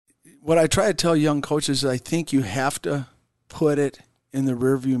what I try to tell young coaches is I think you have to put it in the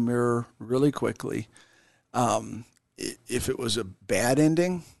rearview mirror really quickly. If it was a bad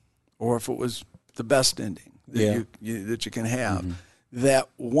ending or if it was the best ending that you can have, that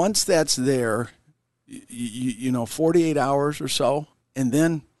once that's there, 48 hours or so, and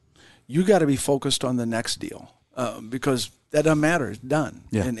then you got to be focused on the next deal because that doesn't matter. It's done.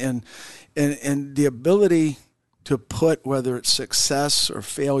 Yeah. And the ability to put whether it's success or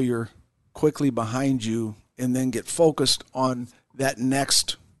failure quickly behind you and then get focused on that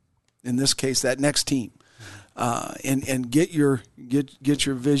next, in this case, that next team, and get your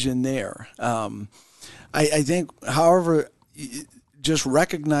vision there. I think, however, just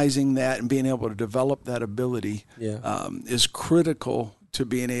recognizing that and being able to develop that ability is critical to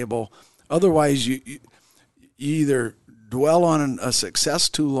being able. Otherwise, you either dwell on a success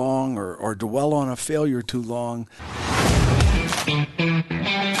too long or dwell on a failure too long.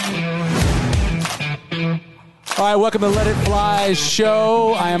 All right, welcome to Let It Fly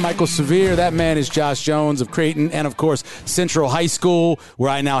show. I am Michael Severe. That man is Josh Jones of Creighton and, of course, Central High School,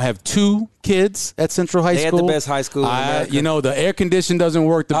 where I now have 2 kids at Central High School. They had the best high school in America. The air condition doesn't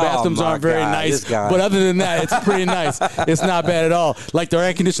work. The bathrooms aren't very nice. But other than that, it's pretty nice. It's not bad at all. Like the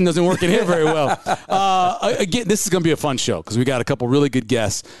air condition doesn't work in here very well. Again, this is going to be a fun show because we got a couple really good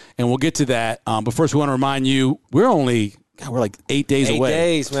guests, and we'll get to that. But first, we want to remind you, we're like 8 days away. 8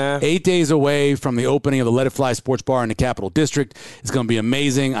 days, man. 8 days away from the opening of the Let It Fly Sports Bar in the Capital District. It's going to be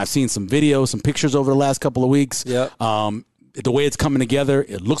amazing. I've seen some videos, some pictures over the last couple of weeks. Yep. The way it's coming together,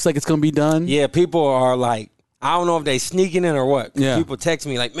 it looks like it's going to be done. Yeah, people are like, I don't know if they sneaking in or what. Yeah. People text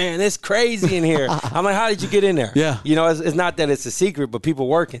me like, man, it's crazy in here. I'm like, how did you get in there? Yeah. It's not that it's a secret, but people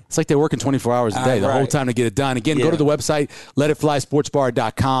working. It's like they're working 24 hours a day, the whole time to get it done. Again, go to the website,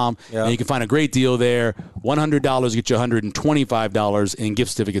 letitflysportsbar.com, and you can find a great deal there. $100 get you $125 in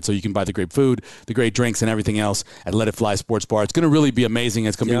gift certificates so you can buy the great food, the great drinks, and everything else at Let It Fly Sports Bar. It's going to really be amazing.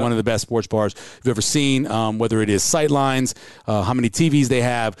 It's going to be one of the best sports bars you've ever seen, whether it is sight lines, how many TVs they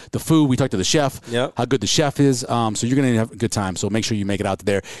have, the food. We talked to the chef, how good the chef is. So you're going to have a good time. So make sure you make it out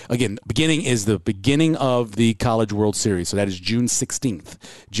there. Again, the beginning of the College World Series. So that is June 16th.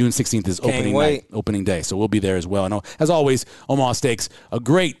 June 16th is opening day. So we'll be there as well. And as always, Omaha Steaks, a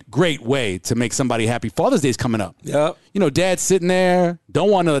great, great way to make somebody happy. Father's Day's coming up. Yep. Dad's sitting there, don't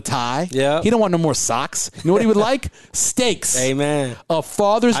want another tie. Yep. He don't want no more socks. You know what he would like? Steaks. Amen. A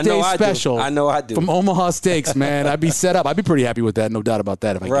Father's Day special. I know I do. From Omaha Steaks, man. I'd be set up. I'd be pretty happy with that. No doubt about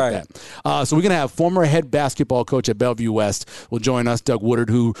that if I get that. So we're going to have former head basketball coach at Bellevue West will join us, Doug Woodard,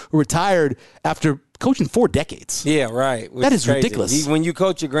 who retired after coaching 4 decades. Yeah, right. That is ridiculous. When you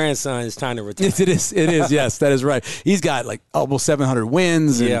coach your grandson, it's time to retire. Yes, it is. It is. Yes, that is right. He's got like almost 700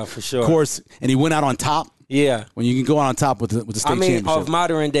 wins. Yeah, for sure. Of course, and he went out on top. Yeah. When you can go out on top with the state championship. Of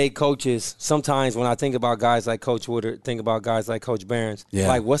modern-day coaches, sometimes when I think about guys like Coach Woodard, think about guys like Coach Behrens,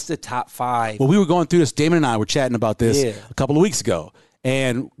 like what's the top 5? Well, we were going through this. Damon and I were chatting about this a couple of weeks ago.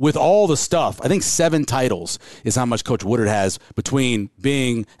 And with all the stuff, I think 7 titles is how much Coach Woodard has between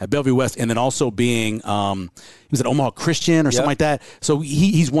being at Bellevue West and then also being, he was at Omaha Christian or something like that. So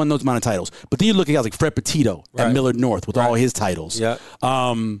he's won those amount of titles. But then you look at guys like Fred Petito at Millard North with all his titles. Yeah.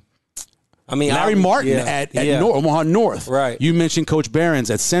 Larry Martin at Omaha North. Right. You mentioned Coach Behrens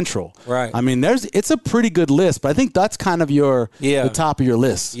at Central. Right. I mean, it's a pretty good list, but I think that's kind of the top of your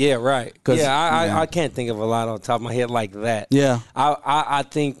list. Yeah, right. I can't think of a lot on top of my head like that. Yeah. I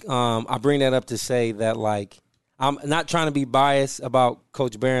think I bring that up to say that, like, I'm not trying to be biased about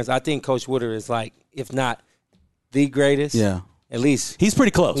Coach Behrens. I think Coach Woodard is, like, if not the greatest. Yeah. At least he's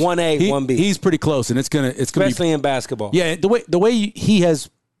pretty close. 1A, 1B. He's pretty close, and it's gonna especially in basketball. Yeah, the way he has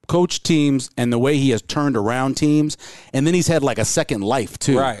coached teams and the way he has turned around teams, and then he's had like a second life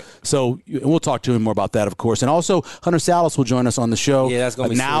too. Right. So we'll talk to him more about that, of course. And also Hunter Sallis will join us on the show. Yeah, that's gonna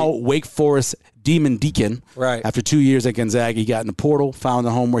be now sweet. Wake Forest Demon Deacon. Right. After 2 years at Gonzaga, he got in the portal, found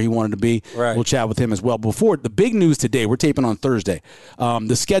the home where he wanted to be. Right. We'll chat with him as well. Before the big news today, we're taping on Thursday.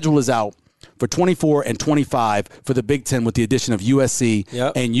 The schedule is out for 24 and 25 for the Big Ten with the addition of USC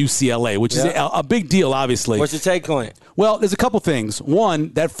and UCLA, which is a big deal, obviously. What's your take on it? Well, there's a couple things.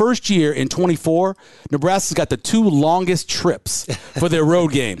 One, that first year in 24, Nebraska's got the 2 longest trips for their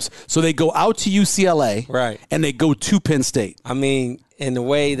road games. So they go out to UCLA and they go to Penn State. I mean, in the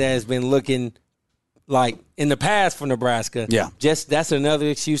way that has been looking like in the past for Nebraska, that's another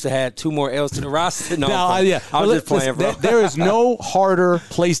excuse to have 2 more L's to the roster. No, I was just playing, bro. There is no harder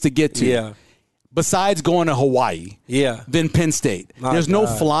place to get to. Yeah. besides going to Hawaii, than Penn State. There's no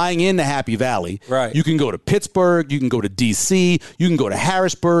flying into Happy Valley. Right. You can go to Pittsburgh, you can go to D.C., you can go to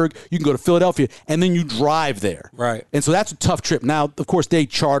Harrisburg, you can go to Philadelphia, and then you drive there. Right. And so that's a tough trip. Now, of course, they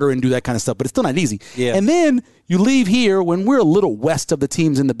charter and do that kind of stuff, but it's still not easy. Yeah. And then you leave here when we're a little west of the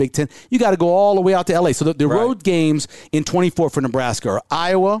teams in the Big Ten. You got to go all the way out to L.A. So the road games in 24 for Nebraska are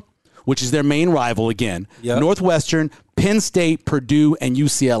Iowa, which is their main rival again, Northwestern, Penn State, Purdue, and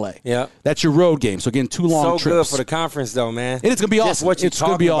UCLA. Yeah, that's your road game. So again, 2 long trips. So good for the conference, though, man. And it's gonna be awesome. What you're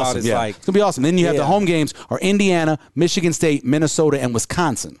talking about is like it's gonna be awesome. Then you have the home games are Indiana, Michigan State, Minnesota, and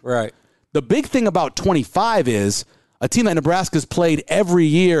Wisconsin. Right. The big thing about 25 is a team that Nebraska's played every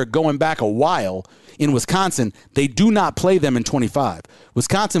year going back a while in Wisconsin. They do not play them in 25.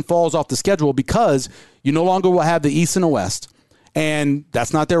 Wisconsin falls off the schedule because you no longer will have the East and the West. And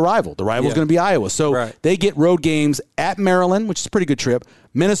that's not their rival. The rival is going to be Iowa. So they get road games at Maryland, which is a pretty good trip,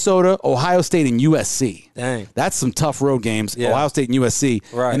 Minnesota, Ohio State, and USC. Dang. That's some tough road games, Ohio State and USC.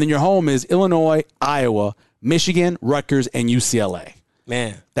 Right. And then your home is Illinois, Iowa, Michigan, Rutgers, and UCLA.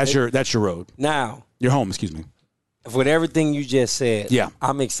 Man. That's your road. Now. Your home, excuse me. With everything you just said,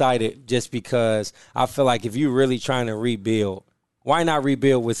 I'm excited just because I feel like if you're really trying to rebuild, why not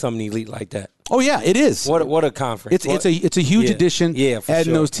rebuild with something elite like that? Oh yeah, it is. What a conference! It's a huge addition. Yeah, for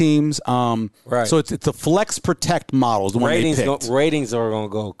adding those teams. Right. So it's a flex protect model. Is the one they picked. Ratings are going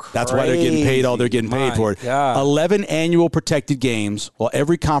to go crazy. That's why they're getting paid all they're getting paid for it. God. 11 annual protected games. Well,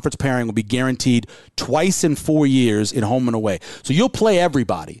 every conference pairing will be guaranteed twice in 4 years in home and away. So you'll play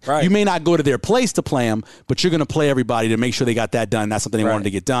everybody. Right. You may not go to their place to play them, but you're going to play everybody to make sure they got that done. That's something they wanted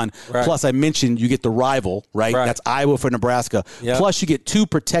to get done. Right. Plus, I mentioned you get the rival, right? That's Iowa for Nebraska. Yep. Plus, you get 2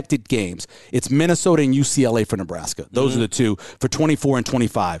 protected games. It's Minnesota and UCLA for Nebraska. Those are the 2 for 24 and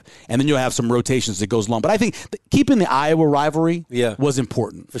 25. And then you'll have some rotations that goes along. But I think keeping the Iowa rivalry was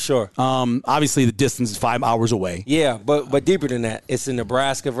important. For sure. Obviously, the distance is 5 hours away. Yeah, but deeper than that. It's the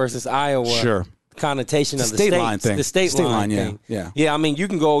Nebraska versus Iowa. Sure. Connotation of the state line thing. The state line thing. Yeah, I mean, you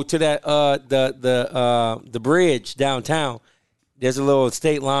can go to that the bridge downtown. There's a little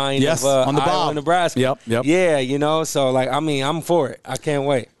state line of on the Iowa and Nebraska. Yep. Yeah, so like, I mean, I'm for it. I can't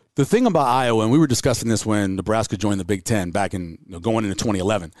wait. The thing about Iowa, and we were discussing this when Nebraska joined the Big Ten back in going into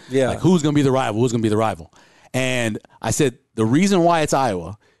 2011. Yeah. Like, who's going to be the rival? Who's going to be the rival? And I said the reason why it's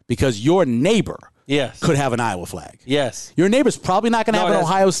Iowa because your neighbor could have an Iowa flag. Yes. Your neighbor's probably not going to have an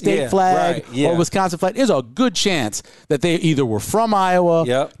Ohio State flag or Wisconsin flag. There's a good chance that they either were from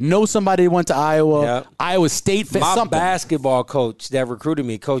Iowa, know somebody who went to Iowa, Iowa State fan, My something. basketball coach that recruited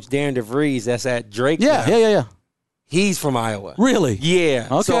me, Coach Darren DeVries, that's at Drake. Yeah. He's from Iowa. Really? Yeah.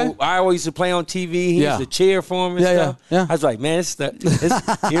 Okay. So Iowa used to play on TV. He used to cheer for him and stuff. Yeah. I was like, man, it's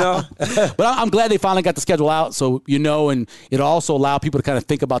you know. But I'm glad they finally got the schedule out, so and it'll also allow people to kind of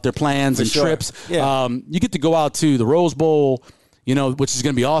think about their plans and trips. Yeah. You get to go out to the Rose Bowl, which is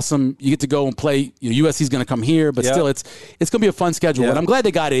going to be awesome. You get to go and play. USC's going to come here, but still, it's going to be a fun schedule. But I'm glad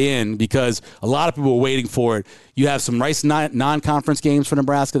they got it in because a lot of people were waiting for it. You have some nice non-conference games for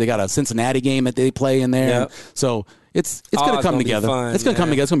Nebraska. They got a Cincinnati game that they play in there. So it's going to come together. It's going to come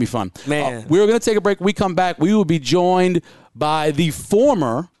together. It's going to be fun. Man. We're going to take a break. We come back. We will be joined by the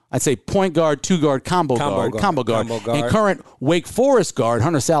former, I'd say, point guard, two guard, combo guard, and current Wake Forest guard,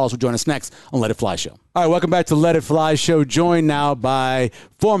 Hunter Sallis, will join us next on Let It Fly Show. All right, welcome back to Let It Fly Show, joined now by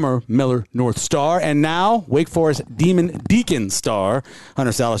former Millard North star and now Wake Forest Deacon star,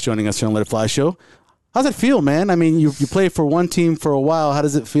 Hunter Sallis, joining us here on Let It Fly Show. How's it feel, man? I mean, you played for one team for a while. How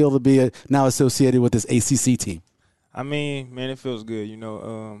does it feel to be now associated with this ACC team? I mean, man, it feels good.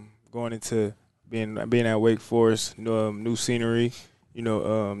 Going into being at Wake Forest, new scenery,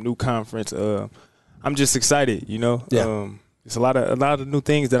 new conference. I'm just excited. It's a lot of new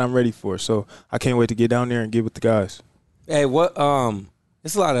things that I'm ready for. So I can't wait to get down there and get with the guys. Hey, there's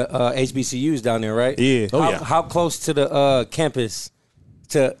a lot of HBCUs down there, right? Yeah. How close to the campus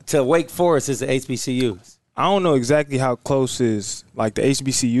to Wake Forest is the HBCUs? I don't know exactly how close is like the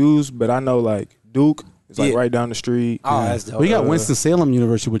HBCUs, but I know like Duke. It's like right down the street. Oh, that's dope. We got Winston-Salem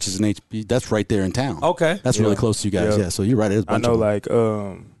University, which is an HB. That's right there in town. Okay. That's really close to you guys. Yeah, so you're right. There's a bunch I know of like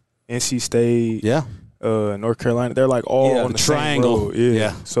NC State. Yeah. North Carolina. They're like all on the triangle. Same road.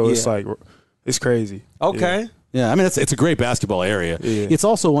 Yeah. So it's like it's crazy. Okay. Yeah. I mean, it's a great basketball area. Yeah. It's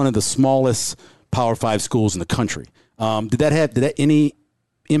also one of the smallest Power 5 schools in the country. Did that any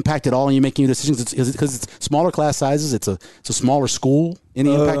impact at all in you making your decisions? Because it's smaller class sizes. It's a smaller school.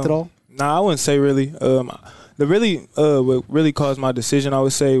 Any impact at all? Nah, I wouldn't say really. What really caused my decision, I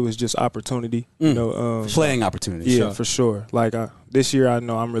would say, was just opportunity. Playing opportunity. Yeah, for sure. Like this year, I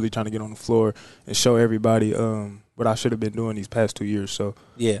know I'm really trying to get on the floor and show everybody what I should have been doing these past 2 years. So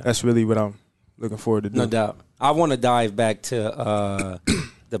that's really what I'm looking forward to doing. No doubt. I want to dive back to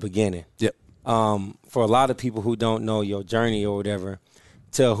the beginning. Yep. For a lot of people who don't know your journey or whatever,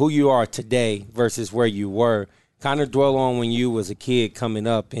 to who you are today versus where you were, kind of dwell on when you was a kid coming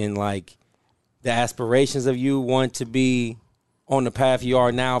up and like the aspirations of you want to be on the path you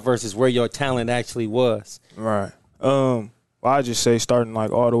are now versus where your talent actually was. Right. Well, I just say starting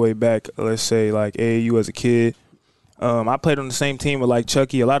like all the way back, let's say like AAU as a kid. I played on the same team with like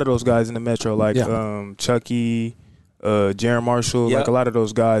Chucky, a lot of those guys in the Metro, like Chucky, Jaron Marshall, like a lot of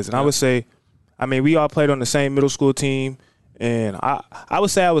those guys. And I would say, I mean, we all played on the same middle school team. And I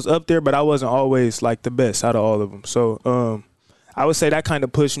would say I was up there, but I wasn't always like the best out of all of them. So I would say that kind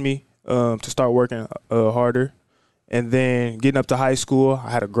of pushed me to start working harder. And then getting up to high school,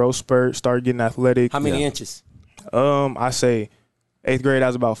 I had a growth spurt, started getting athletic. How many inches? I say 8th grade, I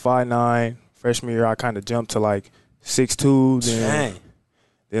was about 5'9". Freshman year, I kind of jumped to like 6'2".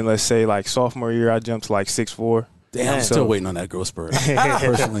 Then let's say like sophomore year, I jumped to like 6'4". Damn, I'm still waiting on that growth spurt.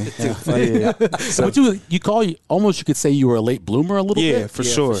 Personally, So, but you could say you were a late bloomer a little bit. Yeah, for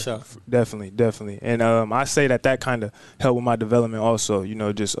sure. Definitely. And I say that kind of helped with my development also. You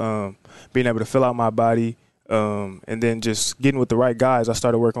know, just being able to fill out my body, and then just getting with the right guys. I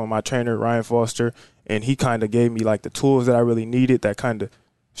started working with my trainer Ryan Foster, and he kind of gave me like the tools that I really needed. That kind of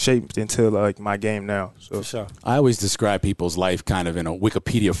shaped into like my game now. So for sure. I always describe people's life kind of in a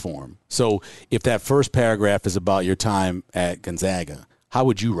Wikipedia form. So if that first paragraph is about your time at Gonzaga, how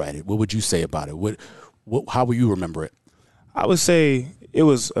would you write it? What would you say about it? How would you remember it? I would say it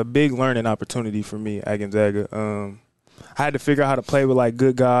was a big learning opportunity for me at Gonzaga. I had to figure out how to play with like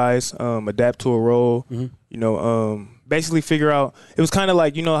good guys, adapt to a role, you know, basically figure out. It was kind of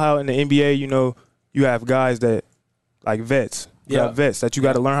like, you know how in the NBA, you know, you have guys that like vets. You have vets that you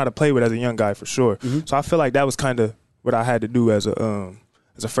got to learn how to play with as a young guy for sure. So I feel like that was kind of what I had to do as a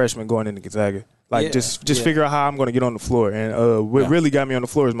freshman going into Gonzaga. Like just figure out how I'm going to get on the floor. And what really got me on the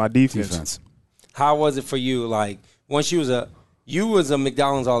floor is my defense. How was it for you? Like once you was a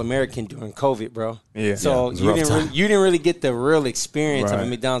McDonald's All-American during COVID, bro. Yeah. So you didn't really get the real experience of a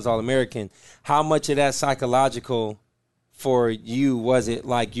McDonald's All-American. How much of that psychological for you was it?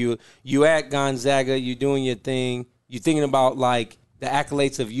 Like you at Gonzaga, you doing your thing. You thinking about like the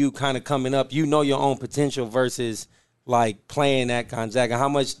accolades of you kind of coming up. You know your own potential versus like playing at Gonzaga. How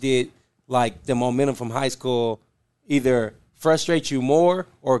much did like the momentum from high school either frustrate you more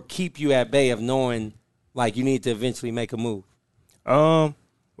or keep you at bay of knowing like you need to eventually make a move? Well,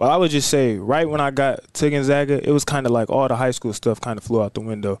 I would just say right when I got to Gonzaga, it was kind of like all the high school stuff kind of flew out the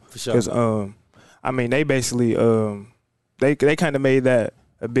window. For sure. Because I mean, they basically they kind of made that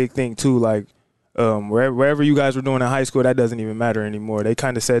a big thing too. Like. Wherever you guys were doing in high school, that doesn't even matter anymore. They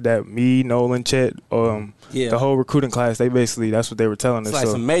kind of said that me, Nolan, Chet, the whole recruiting class, that's what they were telling us. It's like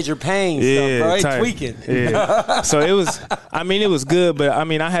some major pain stuff, right? Tweaking. Yeah. So it was good, but I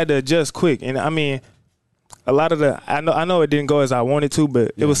mean, I had to adjust quick. And I mean, a lot of I know it didn't go as I wanted to,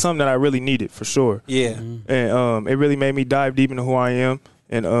 but it was something that I really needed for sure. Yeah. And it really made me dive deep into who I am.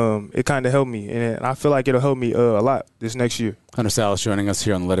 And it kind of helped me, and I feel like it'll help me a lot this next year. Hunter Sallis joining us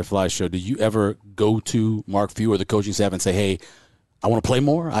here on the Let It Fly show. Do you ever go to Mark Few or the coaching staff and say, hey, I want to play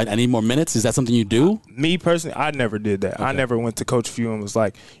more? I need more minutes? Is that something you do? Me personally, I never did that. Okay. I never went to Coach Few and was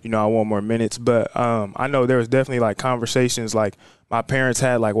like, you know, I want more minutes. But I know there was definitely like conversations like my parents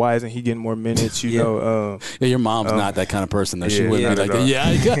had, like, why isn't he getting more minutes? You know, your mom's not that kind of person, though. She wouldn't be like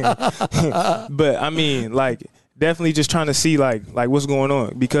that. But I mean, like, definitely just trying to see like what's going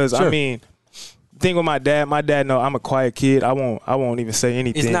on because I mean, thing with my dad know I'm a quiet kid. I won't even say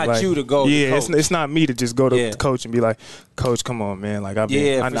anything. It's not like, you to go. Yeah, to it's not me to just go to the coach and be like, Coach, come on, man. Like I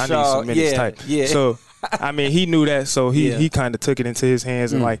need some minutes type. Yeah. So I mean, he knew that, so he kind of took it into his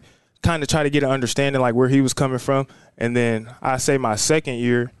hands and like kind of try to get an understanding like where he was coming from. And then I say my second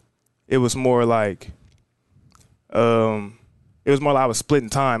year, it was more like I was splitting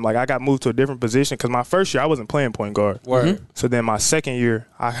time. Like, I got moved to a different position because my first year I wasn't playing point guard. So then my second year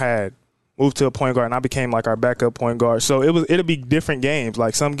I had moved to a point guard and I became like our backup point guard. So it'll be different games.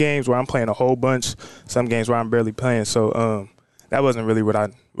 Like some games where I'm playing a whole bunch, some games where I'm barely playing. So that wasn't really what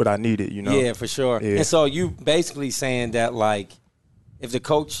I needed, you know. Yeah, for sure. Yeah. And so you basically saying that like if the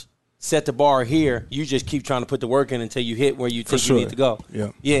coach set the bar here, you just keep trying to put the work in until you hit where you think you need to go.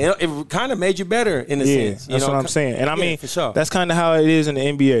 Yeah, it kind of made you better in a sense. That's what I'm saying. And I mean, for sure. That's kind of how it is in the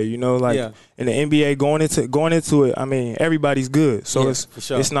NBA. You know, like in the NBA, going into it, I mean, everybody's good, so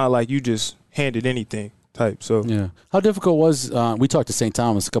it's not like you just handed anything type. So how difficult was we talked to St.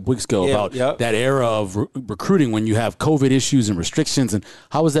 Thomas a couple weeks ago about that era of recruiting when you have COVID issues and restrictions, and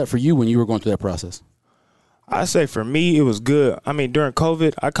how was that for you when you were going through that process? I say for me, it was good. I mean, during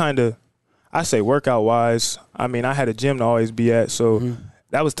COVID, I say workout wise, I mean, I had a gym to always be at, so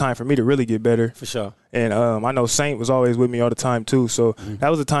that was time for me to really get better. For sure. And I know Saint was always with me all the time too, so that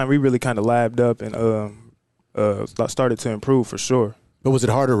was the time we really kind of labbed up and started to improve for sure. But was it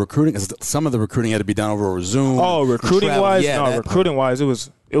harder recruiting? Because some of the recruiting had to be done over Zoom. Oh, recruiting wise,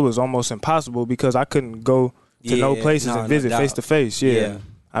 it was almost impossible because I couldn't go to no places and visit face to face. Yeah.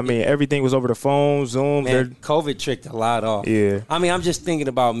 I mean, everything was over the phone, Zoom. Man, COVID tricked a lot off. Yeah. I mean, I'm just thinking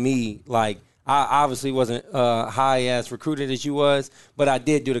about me. Like, I obviously wasn't high-ass recruited as you was, but I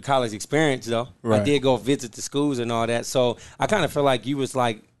did do the college experience, though. Right. I did go visit the schools and all that. So I kind of feel like you was,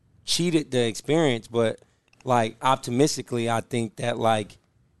 like, cheated the experience. But, like, optimistically, I think that, like,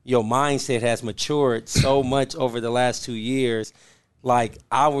 your mindset has matured so much over the last 2 years. Like,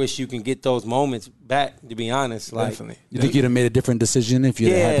 I wish you can get those moments back, to be honest. Like, definitely. You think you'd have made a different decision if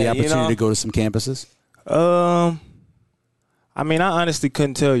you had the opportunity to go to some campuses? I mean, I honestly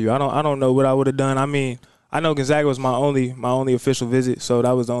couldn't tell you. I don't know what I would have done. I mean, I know Gonzaga was my only official visit, so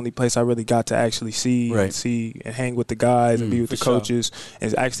that was the only place I really got to actually see and hang with the guys and be with the coaches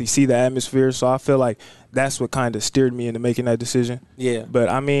and actually see the atmosphere. So I feel like that's what kind of steered me into making that decision. Yeah. But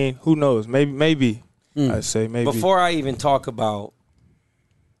I mean, who knows? Maybe. I'd say maybe. Before I even talk about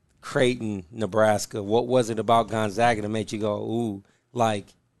Creighton, Nebraska, what was it about Gonzaga that made you go, ooh, like,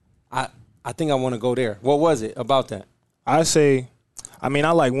 I think I want to go there? What was it about that? I say, I mean,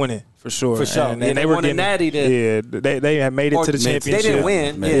 I like winning for sure. For sure. And they were getting natty. They had made it to the championship. They didn't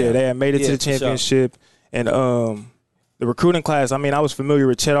win. They had made it to the championship. Sure. And the recruiting class, I mean, I was familiar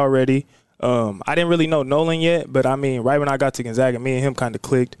with Chet already. I didn't really know Nolan yet, but I mean, right when I got to Gonzaga, me and him kind of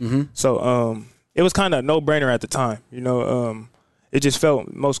clicked. So it was kind of a no-brainer at the time. You know, it just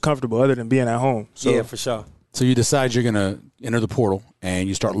felt most comfortable other than being at home. So, yeah, for sure. So you decide you're going to enter the portal and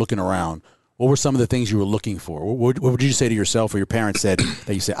you start looking around. What were some of the things you were looking for? What would you say to yourself or your parents said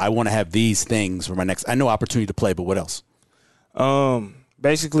that you said, I want to have these things for my next – I know opportunity to play, but what else?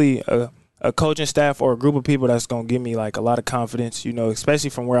 Basically a coaching staff or a group of people that's going to give me, like, a lot of confidence, you know, especially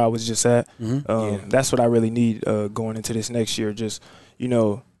from where I was just at. That's what I really need going into this next year, just, you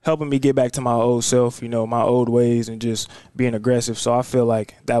know, helping me get back to my old self, you know, my old ways and just being aggressive. So I feel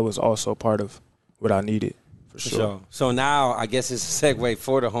like that was also part of what I needed. For sure. So now I guess it's a segue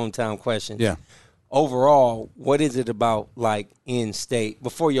for the hometown question. Yeah. Overall, what is it about, like, in-state,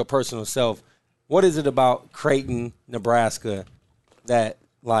 before your personal self, what is it about Creighton, Nebraska that,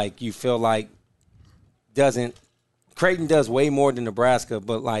 like, you feel like Creighton does way more than Nebraska,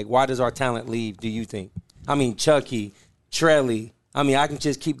 but, like, why does our talent leave, do you think? I mean, Chucky, Trelly, I mean, I can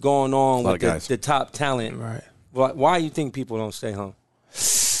just keep going on with the top talent. Right. Why do you think people don't stay home?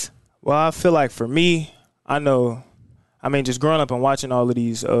 Well, I feel like for me, I know, I mean, just growing up and watching all of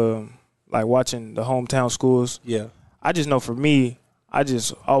these, like watching the hometown schools. Yeah. I just know for me, I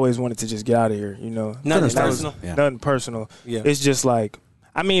just always wanted to just get out of here, you know. Nothing personal. Nothing personal. Yeah. It's just like,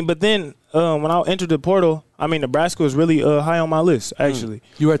 I mean, but then when I entered the portal, I mean, Nebraska was really high on my list, actually.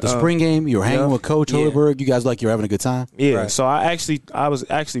 You were at the spring game. You were hanging with Coach Holderberg. You guys you were having a good time? Yeah. Right. So I was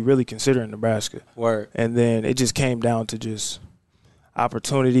actually really considering Nebraska. Word. And then it just came down to just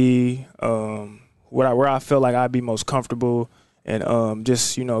opportunity, where I felt like I'd be most comfortable, and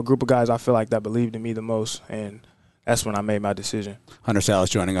just, you know, a group of guys I feel like that believed in me the most, and that's when I made my decision. Hunter Sallis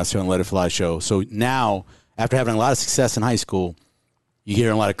joining us here on Let It Fly show. So now, after having a lot of success in high school, you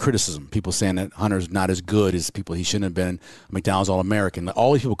hear a lot of criticism. People saying that Hunter's not as good as people he shouldn't have been. McDonald's All-American.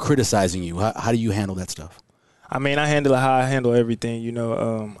 All these people criticizing you. How do you handle that stuff? I mean, I handle it how I handle everything. You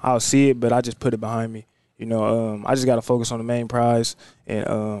know, I'll see it, but I just put it behind me. You know, I just got to focus on the main prize, and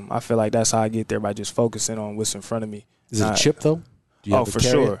I feel like that's how I get there, by just focusing on what's in front of me. Is it a chip, though? For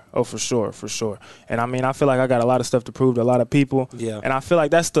sure. Oh, for sure. And, I mean, I feel like I got a lot of stuff to prove to a lot of people. Yeah. And I feel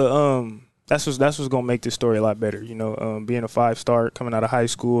like that's what's going to make this story a lot better, you know, being a 5-star, coming out of high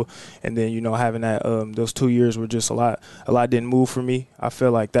school, and then, you know, having that those 2 years were just a lot didn't move for me. I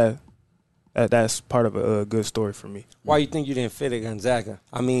feel like that's part of a good story for me. Why you think you didn't fit at Gonzaga?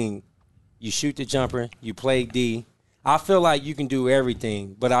 I mean, you shoot the jumper, you play D. I feel like you can do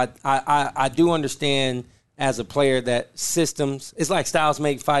everything, but I do understand as a player that systems, it's like styles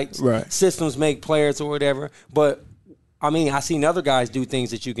make fights, right? Systems make players or whatever. But I mean, I seen other guys do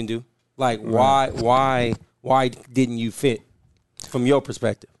things that you can do. Like, why didn't you fit from your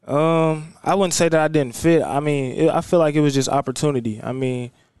perspective? I wouldn't say that I didn't fit. I mean, I feel like it was just opportunity. I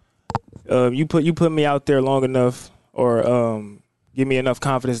mean, you put me out there long enough, or give me enough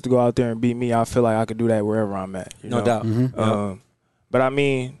confidence to go out there and beat me. I feel like I could do that wherever I'm at. No doubt. Mm-hmm. But I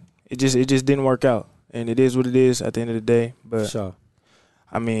mean, it just didn't work out, and it is what it is at the end of the day. But sure.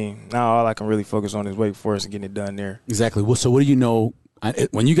 I mean, now all I can really focus on is Wake Forest and getting it done there. Exactly. Well, so what do you know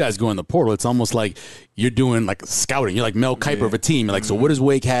when you guys go in the portal, it's almost like you're doing like scouting. You're like Mel Kiper of a team. You're like, so what does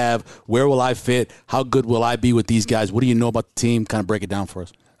Wake have? Where will I fit? How good will I be with these guys? What do you know about the team? Kind of break it down for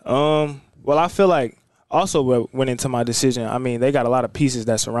us. Well, I feel like also what went into my decision, I mean, they got a lot of pieces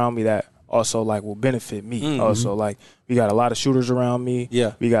that surround me that also like will benefit me. Mm-hmm. Also, like we got a lot of shooters around me.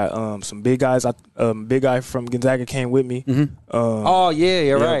 Yeah, we got some big guys. Big guy from Gonzaga came with me. Mm-hmm.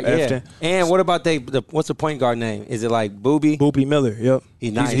 You're right. Efton. Yeah. And what about what's the point guard name? Is it like Boopy Miller? Yep,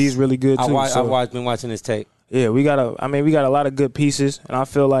 he's really good too. I've been watching his tape. Yeah, we got a lot of good pieces, and I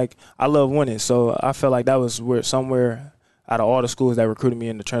feel like I love winning. So I feel like that was somewhere out of all the schools that recruited me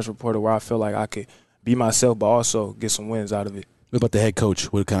in the transfer portal where I feel like I could be myself, but also get some wins out of it. What about the head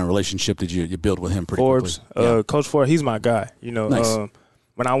coach? What kind of relationship did you build with him pretty Forbes, quickly? Yeah. Coach Forbes, he's my guy. You know, nice.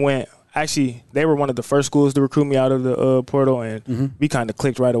 When I went, actually, they were one of the first schools to recruit me out of the portal, and we kind of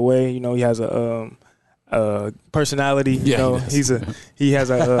clicked right away. You know, he has a personality. You know, he has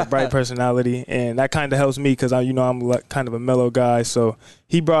a bright personality, and that kind of helps me because I'm like kind of a mellow guy. So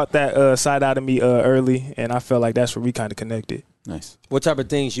he brought that side out of me early, and I felt like that's where we kind of connected. Nice. What type of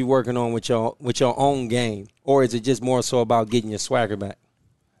things you working on with your own game, or is it just more so about getting your swagger back?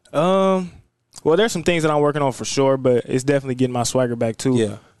 Well, there's some things that I'm working on for sure, but it's definitely getting my swagger back too.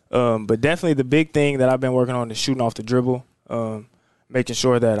 Yeah. But definitely the big thing that I've been working on is shooting off the dribble, making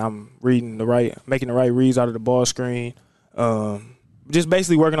sure that I'm making the right reads out of the ball screen. Just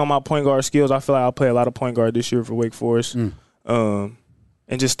basically working on my point guard skills. I feel like I'll play a lot of point guard this year for Wake Forest, and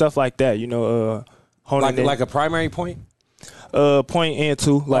just stuff like that. You know, like a primary point. Point and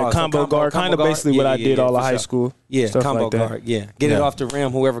two, like combo guard, kind of basically what I did all of high school. Yeah, stuff combo like that. guard. Yeah, get it off the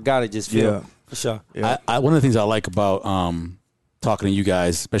rim. Whoever got it, just feel for sure. Yeah. One of the things I like about talking to you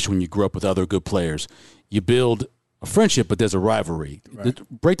guys, especially when you grew up with other good players, you build a friendship, but there's a rivalry. Right.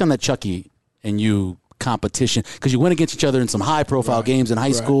 Break down that Chucky and you competition because you went against each other in some high-profile games in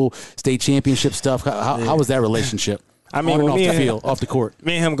high school, state championship stuff. How was that relationship? I mean, off the court.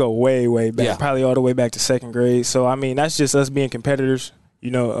 Me and him go way, way back, probably all the way back to second grade. So, I mean, that's just us being competitors, you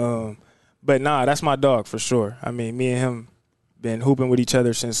know. But, that's my dog for sure. I mean, me and him been hooping with each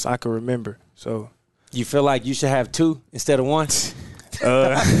other since I can remember. So, you feel like you should have two instead of one?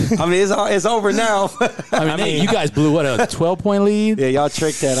 I mean, it's over now. I mean, you guys blew, what, a 12-point lead? Yeah, y'all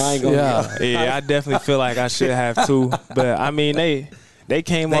tricked that. I ain't going to Yeah, I definitely feel like I should have two. But, I mean, They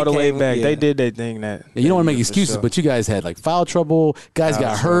came all the way back. Yeah. They did their thing. You don't want to make excuses, but you guys had like foul trouble. Guys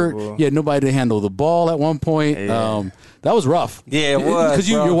got hurt. You had nobody to handle the ball at one point. Yeah. That was rough. Yeah, it was. Because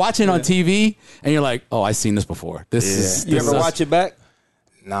you're watching on TV and you're like, oh, I've seen this before. You ever watch it back?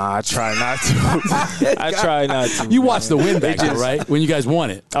 Nah, I try not to. I try not to. You watched the win back, right? When you guys won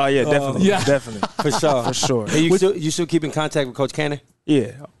it. Oh yeah, definitely. Definitely. For sure. Hey, you still keep in contact with Coach Cannon?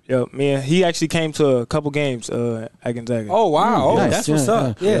 Yeah. Man, he actually came to a couple games at Gonzaga. Oh wow, nice. That's what's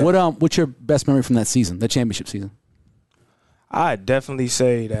up. Yeah. What's your best memory from that season, that championship season? I'd definitely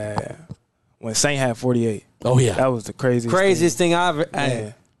say that when Saint had 48. Oh yeah, that was the craziest thing I've ever.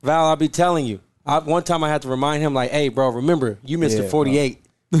 Hey, Val, I'll be telling you. One time I had to remind him, like, hey, bro, remember you Mr. 48.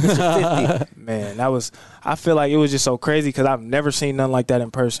 Mr. 50. Man, I feel like it was just so crazy because I've never seen nothing like that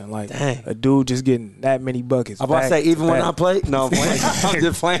in person. Like, a dude just getting that many buckets. I'm about to say, even when I play? No, I'm playing. I'm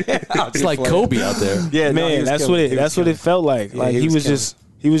just playing. It's like Kobe out there. Yeah, man, that's what it felt like. Like, he was just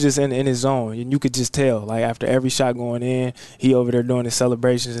in his zone, and you could just tell. Like, after every shot going in, he over there doing his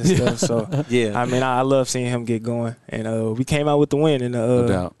celebrations and stuff. So, I mean, I love seeing him get going. And we came out with the win in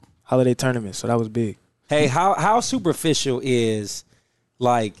the holiday tournament, so that was big. Hey, how superficial is,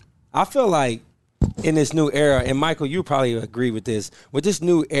 like, I feel like in this new era, and Michael, you probably agree with this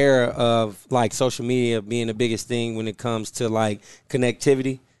new era of, like, social media being the biggest thing when it comes to, like,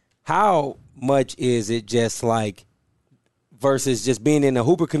 connectivity, how much is it just, like, versus just being in the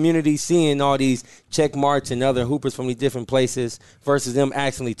Hooper community, seeing all these check marks and other Hoopers from these different places versus them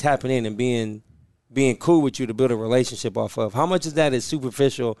actually tapping in and being cool with you to build a relationship off of? How much of that is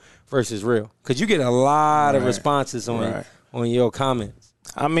superficial versus real? Because you get a lot of responses on your comments.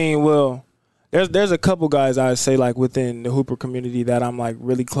 I mean, well, there's a couple guys I'd say, like, within the Hooper community that I'm, like,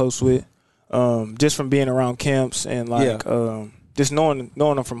 really close with, just from being around camps and, like, just knowing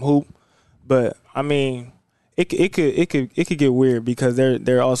them from hoop. But I mean, it could get weird because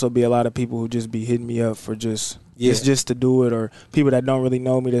there also be a lot of people who just be hitting me up for just to do it, or people that don't really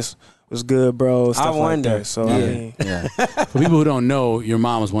know me. This was good, bro. Stuff like that. So I mean, for people who don't know, your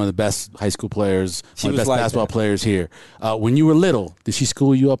mom was one of the best high school players, one of the best basketball players here. When you were little, did she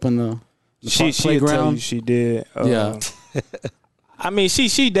school you up in the playground? Tell you she did. I mean,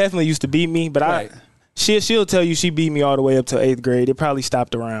 she definitely used to beat me, but she'll tell you she beat me all the way up to 8th grade. It probably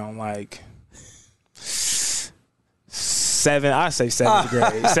stopped around like I say seventh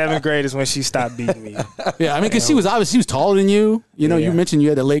grade. Seventh grade is when she stopped beating me. Yeah, I mean, because she was taller than you. You know, you mentioned you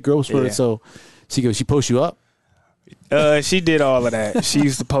had a late growth spurt, so she posts you up. She did all of that. She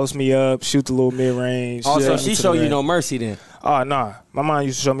used to post me up, shoot the little mid range. Also, she showed you no mercy then. Oh nah, my mom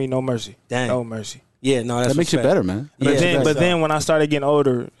used to show me no mercy. Dang, no mercy. Yeah, no, that makes you better, man. But then when I started getting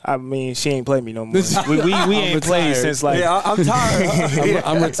older, I mean, she ain't played me no more. We ain't played since like. Yeah, I'm tired.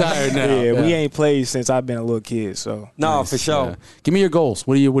 I'm retired now. Yeah, we ain't played since I've been a little kid. So no, for sure. Yeah. Give me your goals.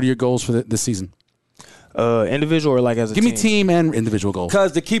 What are your goals for this season? Individual or like as a team? Give me team and individual goals.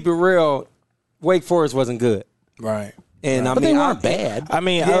 Because to keep it real, Wake Forest wasn't good. Right. And but they weren't bad. I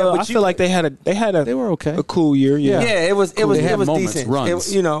mean, I feel like they were okay. A cool year. Yeah, it was moments, decent.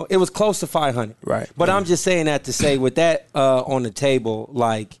 Runs. It was close to 500. Right. But I'm just saying that to say with that on the table,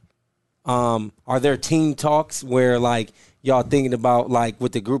 like, are there team talks where like y'all thinking about like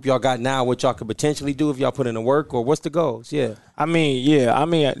with the group y'all got now, what y'all could potentially do if y'all put in the work, or what's the goals? Yeah. I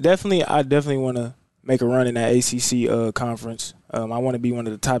definitely want to make a run in that ACC conference. I want to be one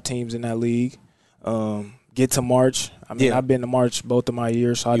of the top teams in that league. Get to March. I mean, I've been to March both of my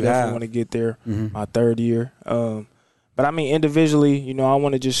years, so I definitely want to get there my third year. But, I mean, individually, you know, I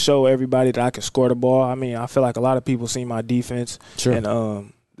want to just show everybody that I can score the ball. I mean, I feel like a lot of people see my defense and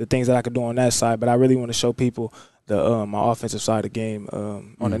the things that I could do on that side, but I really want to show people my offensive side of the game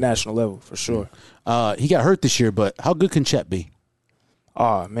on a national level for sure. He got hurt this year, but how good can Chet be?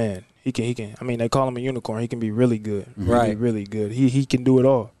 Oh, man. He can. I mean, they call him a unicorn. He can be really good. Right. Really good. He can do it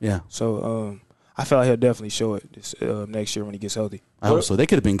all. Yeah. So, I feel like he'll definitely show it this, next year when he gets healthy. I hope so. They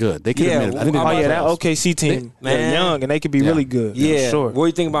could have been good. They could have made it. I think that OKC team, they're young, and they could be really good. Yeah. Sure. What do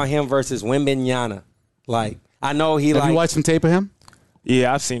you think about him versus Wembanyama? Like, I know he Have you watched some tape of him?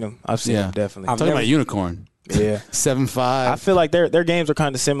 Yeah, I've seen him. Him, definitely. I'm talking about a unicorn. Yeah. 7'5". I feel like their games are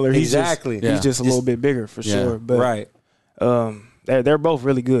kind of similar. He's just a little bit bigger for sure. But they're both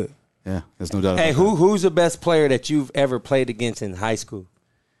really good. Yeah, there's no doubt. Hey, who's the best player that you've ever played against in high school?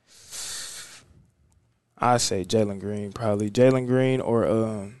 I say Jalen Green, probably Jalen Green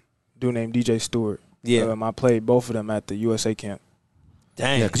or dude named DJ Stewart. Yeah, I played both of them at the USA camp.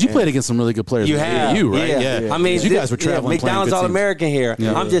 Dang, yeah, because you played against some really good players. You have, right? Yeah. I mean, you guys were traveling. McDonald's All-American here.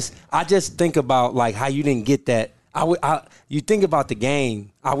 Yeah. I just think about like how you didn't get that. You think about the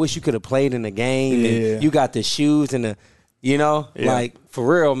game. I wish you could have played in the game. Yeah. And you got the shoes and like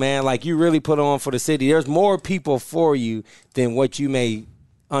for real, man. Like you really put on for the city. There's more people for you than what you may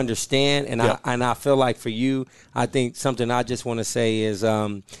understand, and I feel like for you, I think something I just want to say is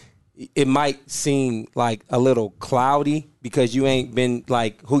it might seem like a little cloudy because you ain't been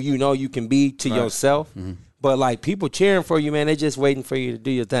like who you can be to yourself. Mm-hmm. But like people cheering for you, man, they just waiting for you to do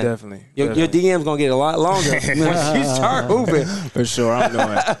your thing. Definitely. Your DM's gonna get a lot longer once you start moving. For sure, I'm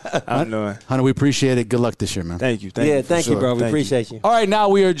knowing. Hunter, we appreciate it. Good luck this year, man. Thank you. Thank you, bro. We appreciate you. All right, now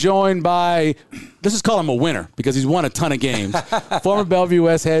we are joined by, let's just call him a winner because he's won a ton of games. Former Bellevue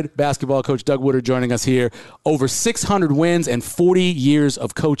West head basketball coach Doug Woodard joining us here. Over 600 wins and 40 years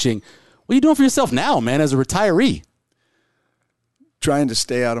of coaching. What are you doing for yourself now, man, as a retiree? Trying to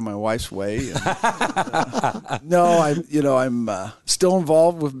stay out of my wife's way. No, I'm still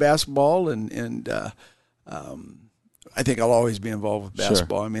involved with basketball, and I think I'll always be involved with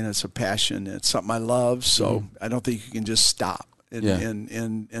basketball. Sure. I mean, it's a passion. It's something I love, so I don't think you can just stop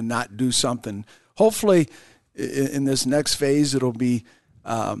and not do something. Hopefully, in this next phase, it'll be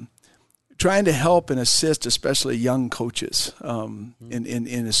trying to help and assist, especially young coaches,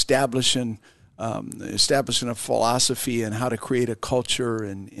 in establishing a philosophy and how to create a culture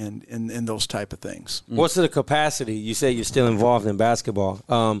and those type of things. What's the capacity? You say you're still involved in basketball.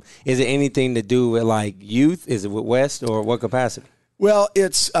 Is it anything to do with like youth? Is it with West or what capacity? Well,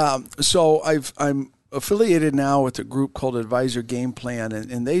 it's so I'm affiliated now with a group called Advisor Game Plan,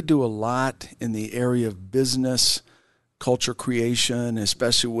 and they do a lot in the area of business, culture creation,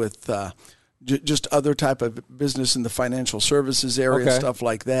 especially with just other type of business in the financial services area, stuff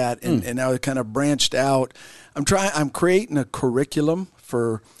like that. And now it kind of branched out. I'm creating a curriculum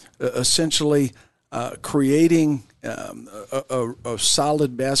for essentially creating a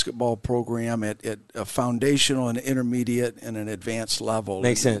solid basketball program at a foundational and intermediate and an advanced level.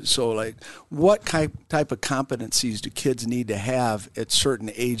 Makes sense. So like what type of competencies do kids need to have at certain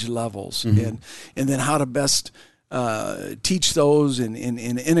age levels, and then how to best teach those and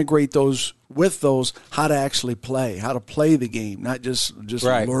integrate those with those, how to actually play, how to play the game, not just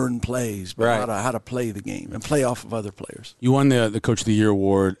learn plays, but how to play the game and play off of other players. You won the Coach of the Year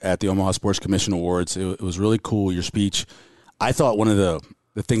award at the Omaha Sports Commission Awards. It was really cool, your speech. I thought one of the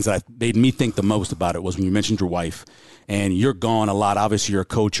the things that made me think the most about it was when you mentioned your wife, and you're gone a lot. Obviously, you're a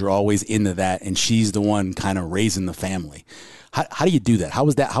coach. You're always into that, and she's the one kind of raising the family. How do you do that? How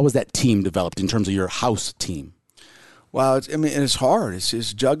was that team developed in terms of your house team? Well, it's hard. It's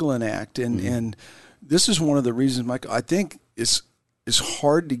a juggling act, and this is one of the reasons, Michael, I think it's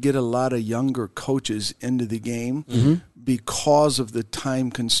hard to get a lot of younger coaches into the game because of the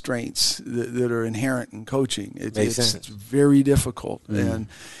time constraints that are inherent in coaching. It's very difficult, and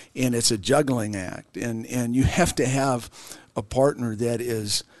it's a juggling act, and you have to have a partner that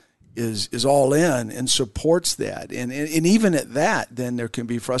is all in and supports that, and even at that, then there can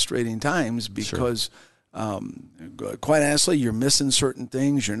be frustrating times because. Sure. Quite honestly, you're missing certain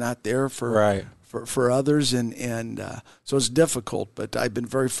things. You're not there for others, and so it's difficult. But I've been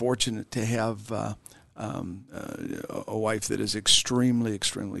very fortunate to have a wife that is extremely,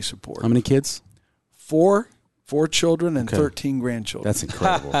 extremely supportive. How many kids? Four children and 13 grandchildren. That's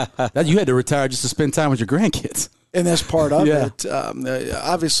incredible. You had to retire just to spend time with your grandkids, and that's part of it.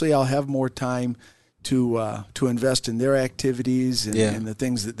 Obviously, I'll have more time to invest in their activities and the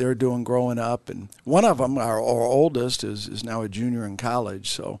things that they're doing growing up. And one of them, our oldest, is now a junior in college.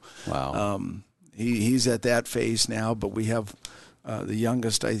 So he's at that phase now. But we have the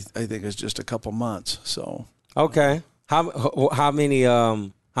youngest, I think, is just a couple months. So okay, how many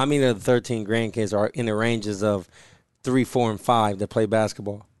of the 13 grandkids are in the ranges of 3, 4, and 5 that play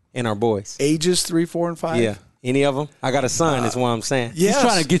basketball? And our boys ages 3, 4, and 5. Yeah. Any of them? I got a son. Is what I'm saying. Yes. He's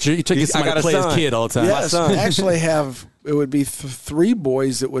trying to get somebody to play his kid all the time. Yes, I actually have. It would be 3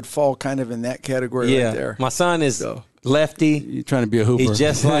 boys that would fall kind of in that category right there. My son is lefty. You're trying to be a hooper. He's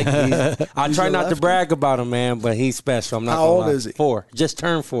just like I try not to brag about him, man, but he's special. I'm not. How old is he? 4. Just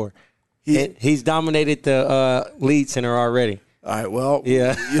turned 4. He's dominated the lead center already. All right, well,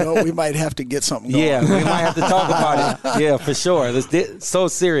 we might have to get something going. Yeah, we might have to talk about it. Yeah, for sure. It's so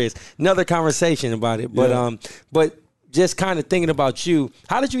serious. Another conversation about it. But just kind of thinking about you,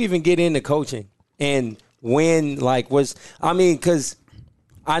 how did you even get into coaching? And when, because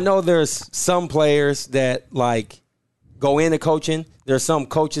I know there's some players that, go into coaching. There's some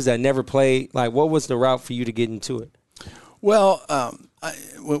coaches that never played. What was the route for you to get into it? Well,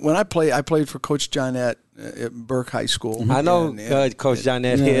 when I played for Coach Johnette at Burke High School. I know Coach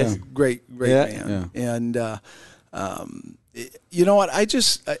Johnette is great man, and you know what? I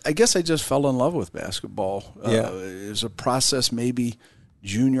guess I just fell in love with basketball. It was a process, maybe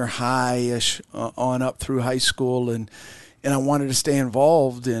junior high-ish on up through high school, and I wanted to stay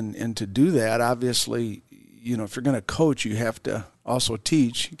involved, and to do that, obviously, if you're going to coach, you have to also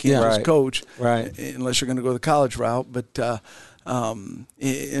teach. You can't just coach, unless you're going to go the college route, but.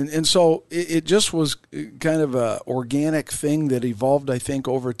 And so it just was kind of a organic thing that evolved, I think,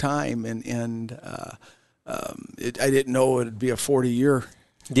 over time, and I didn't know it'd be a 40-year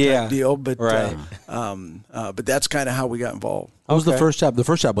deal, but that's kind of how we got involved. What was the first job? The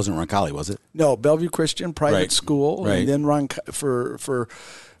first job wasn't Roncalli, was it? No, Bellevue Christian private school, and then for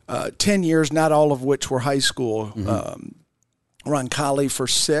 10 years, not all of which were high school. Roncalli for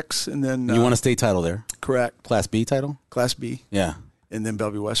 6, and then you won a state title there. Correct. Class B title? Class B. Yeah. And then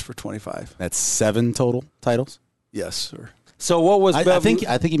Bellevue West for 25. That's 7 total titles? Yes, sir. So what was Bellevue?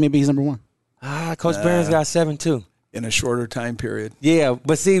 I think maybe he's number 1. Coach Barron's got 7 too. In a shorter time period. Yeah,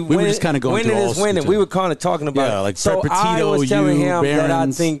 but see, we were just kind of going through all winning. We were kind of talking about it. So I was telling him Barron's. that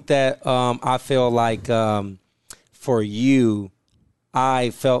I think that I feel like for you,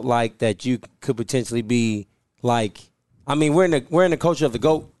 I felt like that you could potentially be we're in the culture of the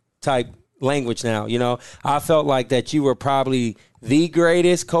GOAT type language now, I felt like that you were probably the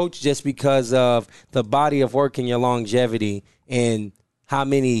greatest coach just because of the body of work and your longevity and how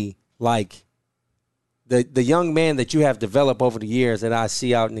many, the young men that you have developed over the years that I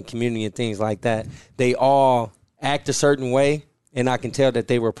see out in the community and things like that, they all act a certain way, and I can tell that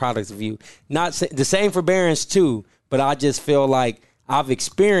they were products of you. Not the same for Barron's too, but I just feel like I've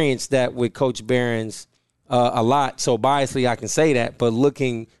experienced that with Coach Barron's a lot, so biasly I can say that, but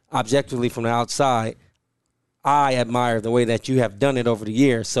looking objectively from the outside, I admire the way that you have done it over the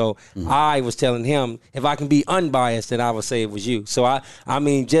years. So I was telling him, if I can be unbiased, then I would say it was you. So I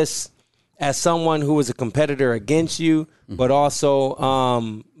mean, just as someone who is a competitor against you, but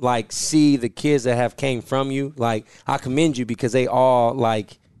also see the kids that have came from you, I commend you because they all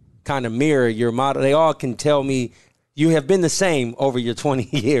kind of mirror your model. They all can tell me you have been the same over your 20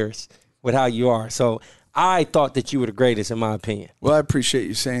 years with how you are. So I thought that you were the greatest, in my opinion. Well, I appreciate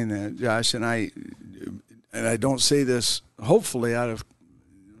you saying that, Josh, and I don't say this hopefully out of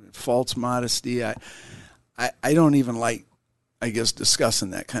false modesty. I don't even like, I guess, discussing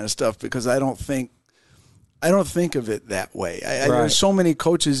that kind of stuff because I don't think I don't think of it that way. Right. There's so many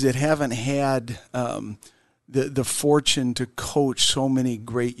coaches that haven't had the fortune to coach so many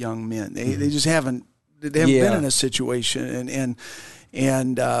great young men. They just haven't. They haven't been in a situation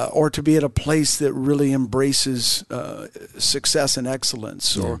and or to be at a place that really embraces success and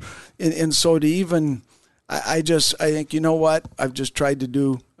excellence. And so to even, I think, you know what, I've just tried to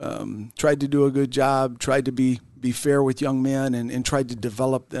do a good job, tried to be fair with young men and tried to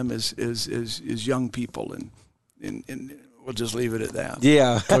develop them as young people, and we'll just leave it at that.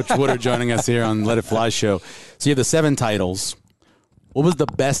 Yeah. Coach Woodard joining us here on Let It Fly show. So you have the 7 titles. What was the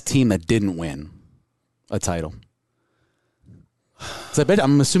best team that didn't win a title? So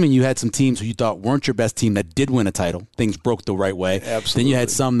I'm assuming you had some teams who you thought weren't your best team that did win a title. Things broke the right way. Absolutely. Then you had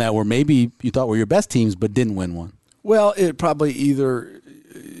some that were maybe you thought were your best teams but didn't win one. Well, it probably either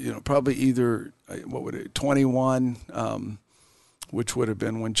 21, which would have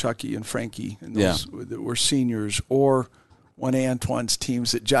been when Chucky and Frankie and those that were seniors, or one of Antoine's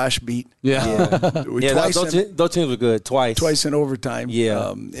teams that Josh beat. Those teams were good twice in overtime.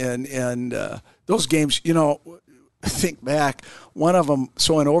 Yeah, and those games, think back, one of them.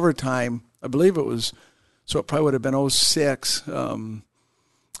 So in overtime, I believe it was. So it probably would have been 06.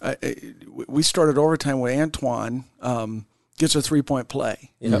 We started overtime with Antoine. Gets a 3-point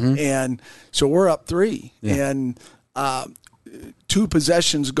play. And so we're up 3. And 2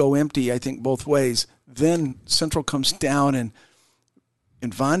 possessions go empty, I think, both ways. Then Central comes down and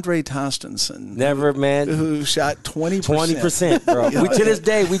Vondre Tostenson, who shot 20%, bro. To this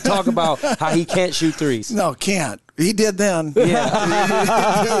day, we talk about how he can't shoot threes. No, can't. He did then.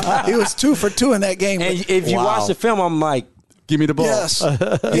 Yeah. He was 2 for 2 in that game. And if you watch the film, I'm like, give me the ball. Yes.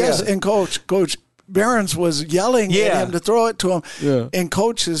 Yes. And Coach Barons was yelling at him to throw it to him. Yeah. And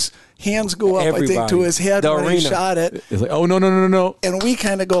Coach's hands go up, I think, to his head when he shot it. It's like, oh, no. And we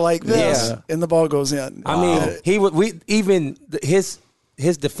kind of go like this, and the ball goes in. I mean,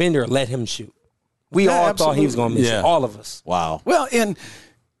 his defender let him shoot. We all thought he was going to miss it, all of us. Wow. Well, and,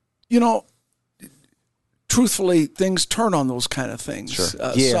 truthfully, things turn on those kind of things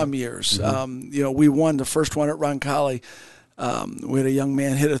some years. We won the first one at Roncalli. We had a young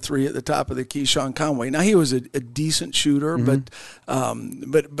man hit a 3 at the top of the key, Sean Conway. Now he was a decent shooter, but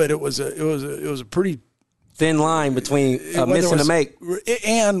it was a pretty thin line between miss and a make,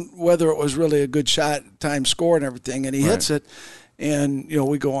 and whether it was really a good shot, time score, and everything. And he hits it, and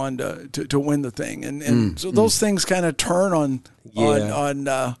we go on to win the thing. And so those things kind of turn on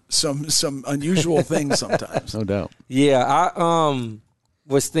some unusual things sometimes. No doubt. Yeah, I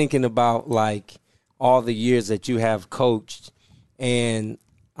was thinking about like all the years that you have coached, and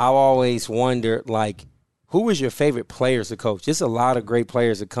I've always wondered, like, who was your favorite players to coach? There's a lot of great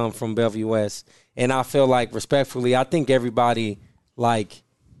players that come from Bellevue West, and I feel like, respectfully, I think everybody, like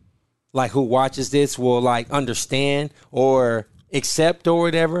who watches this will, like, understand or accept or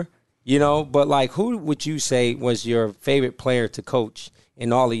whatever, but, like, who would you say was your favorite player to coach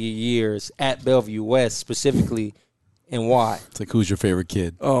in all of your years at Bellevue West specifically, and why? It's like, who's your favorite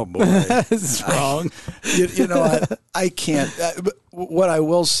kid? Oh, boy. This is wrong. I can't. What I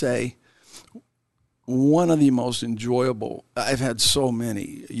will say, one of the most enjoyable, I've had so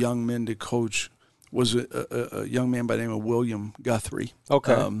many young men to coach, was a young man by the name of William Guthrie.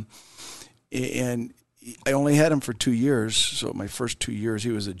 Okay. And I only had him for 2 years. So my first 2 years,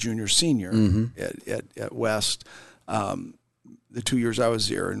 he was a junior senior at West. The 2 years I was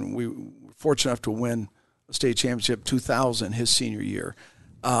there, and we were fortunate enough to win state championship 2000 his senior year,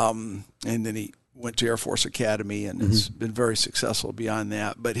 and then he went to Air Force Academy and has been very successful beyond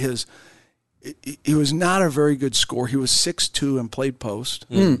that. But he was not a very good scorer. He was 6'2" and played post.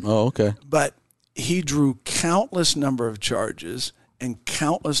 Oh, okay. But he drew countless number of charges and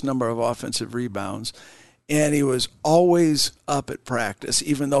countless number of offensive rebounds, and he was always up at practice,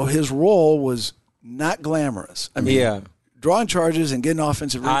 even though his role was not glamorous. I mean, drawing charges and getting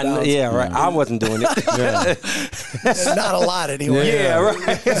offensive rebounds. I wasn't doing it. Not a lot anyway. Yeah,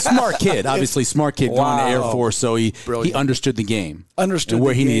 right. Smart kid, obviously smart kid going to Air Force, so he understood the game. Understood and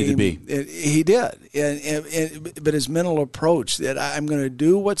where he game. needed to be. He did. But his mental approach that I'm going to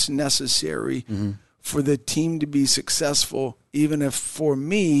do what's necessary for the team to be successful, even if for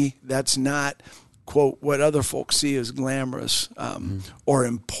me that's not, quote, what other folks see as glamorous or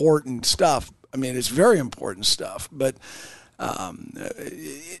important stuff. I mean, it's very important stuff, but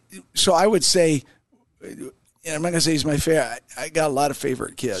so I would say, and I'm not going to say he's my favorite. I got a lot of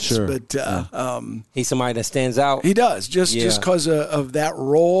favorite kids, but he's somebody that stands out. He does, just because of that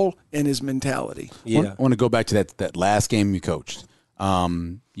role and his mentality. I want to go back to that last game you coached.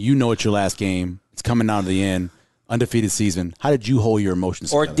 It's your last game. It's coming out of the end, undefeated season. How did you hold your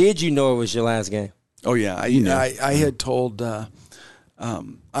emotions Or together? did you know it was your last game? Oh yeah, I had told the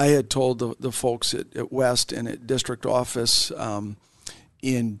folks at West and at district office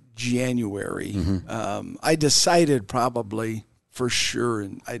in January. Mm-hmm. I decided probably for sure,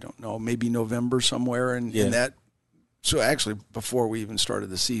 and I don't know, maybe November somewhere, and that. So actually, before we even started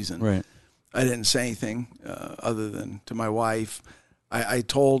the season, right. I didn't say anything other than to my wife. I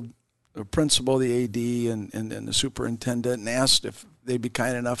told the principal, the AD, and the superintendent, and asked if they'd be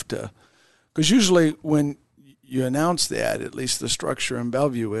kind enough to, because usually when you announce that, at least the structure in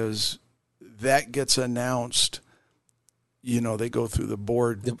Bellevue is that gets announced. They go through the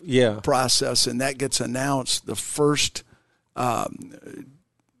board process, and that gets announced the first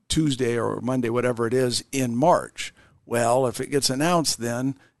Tuesday or Monday, whatever it is, in March. Well, if it gets announced,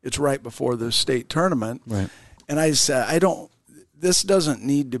 then it's right before the state tournament. Right. And I said, this doesn't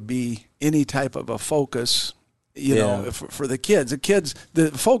need to be any type of a focus, for the kids.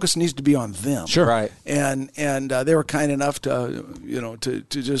 The focus needs to be on them. Sure. Right. And they were kind enough to, to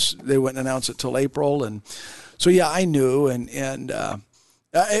just, they wouldn't announce it till April. And so, I knew, and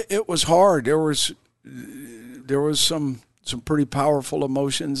it was hard. There was some pretty powerful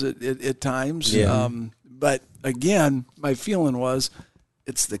emotions at times. Yeah. But again, my feeling was,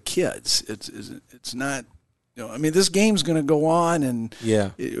 it's the kids. It's not, this game's going to go on, and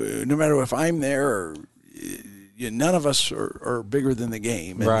no matter if I'm there or none of us are bigger than the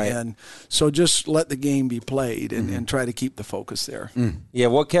game. And so just let the game be played and try to keep the focus there. Mm. Yeah.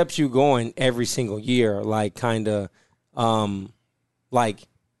 What kept you going every single year? Like kind of, like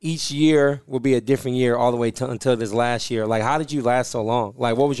each year will be a different year all the way until this last year. Like, how did you last so long?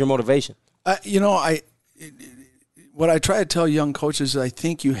 Like, what was your motivation? What I try to tell young coaches is I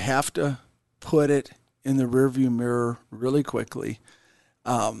think you have to put it in the rearview mirror really quickly.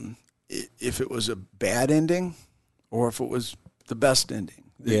 If it was a bad ending or if it was the best ending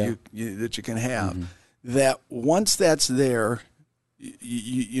that you can have, that once that's there,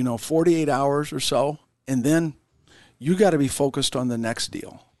 48 hours or so, and then you got to be focused on the next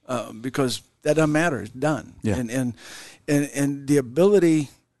deal because that doesn't matter. It's done. Yeah. And the ability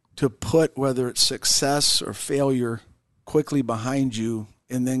to put whether it's success or failure quickly behind you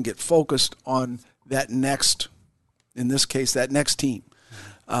and then get focused on that next, in this case, that next team,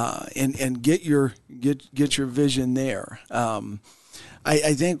 and get your vision there.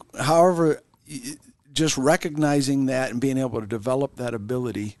 I think, however, just recognizing that and being able to develop that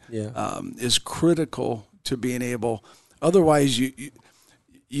ability is critical to being able. Otherwise, you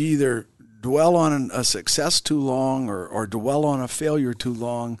either dwell on a success too long or dwell on a failure too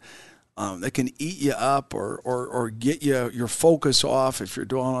long. That can eat you up or get your focus off if you're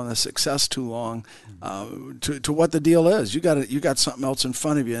dwelling on the success too long to what the deal is. You got something else in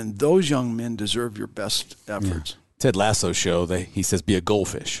front of you, and those young men deserve your best efforts. Yeah. Ted Lasso's show, he says be a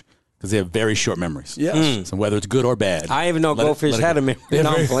goldfish because they have very short memories. Yes. So whether it's good or bad. I didn't even know goldfish had a memory.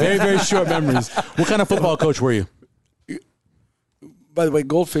 Very, very short memories. What kind of football coach were you? By the way,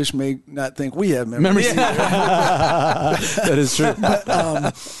 goldfish may not think we have memories. That is true. But,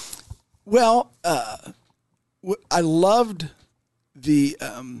 I loved the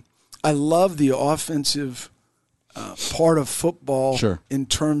offensive part of football in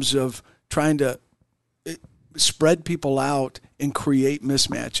terms of trying to spread people out and create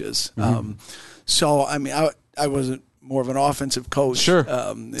mismatches. So I wasn't more of an offensive coach. Sure,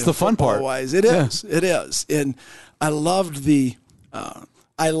 it's the fun part. It is, and I loved the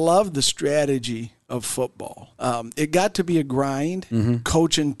strategy of football. It got to be a grind,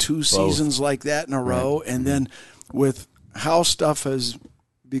 coaching 2 seasons like that in a row, and then with how stuff has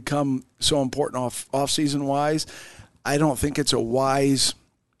become so important off-season wise, I don't think it's a wise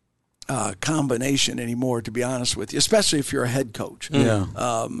combination anymore, to be honest with you, especially if you're a head coach. Yeah.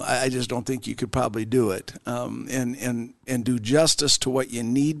 I just don't think you could probably do it and do justice to what you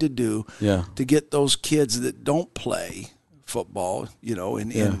need to do to get those kids that don't play football,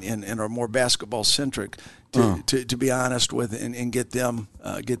 and are more basketball centric to be honest with and get them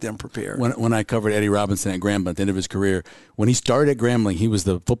prepared. When I covered Eddie Robinson at Grambling at the end of his career, when he started at Grambling, he was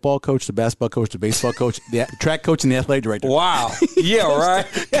the football coach, the basketball coach, the baseball coach, the track coach, and the athletic director. Wow. Yeah, right.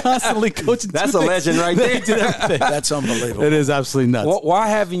 Constantly coaching. That's a legend right there. That's unbelievable. It is absolutely nuts. Why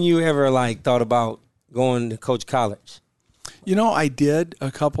haven't you ever thought about going to coach college? I did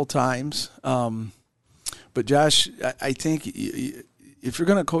a couple times. But Josh, I think if you're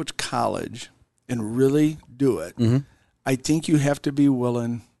going to coach college and really do it, I think you have to be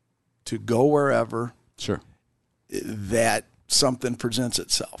willing to go wherever that something presents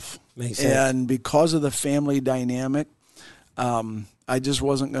itself. Makes sense. And because of the family dynamic, I just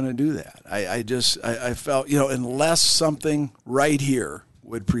wasn't going to do that. I felt, unless something right here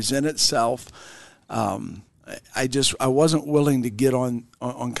would present itself, I wasn't willing to get on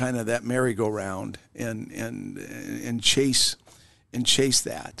kind of that merry-go-round and chase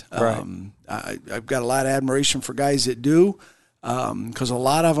that. Right. I've got a lot of admiration for guys that do, because a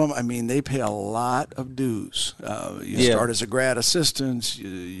lot of them, I mean, they pay a lot of dues. You start as a grad assistant,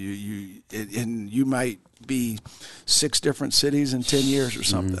 and you might be 6 different cities in 10 years or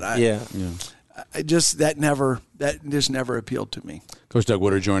something. That just never appealed to me. Coach Doug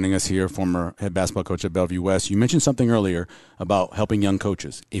Woodard joining us here, former head basketball coach at Bellevue West. You mentioned something earlier about helping young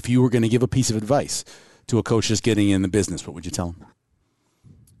coaches. If you were going to give a piece of advice to a coach just getting in the business, what would you tell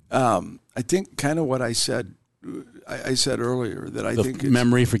him? I think kind of what I said. I said earlier that I think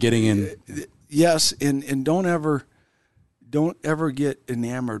memory for getting in. Yes, and don't ever get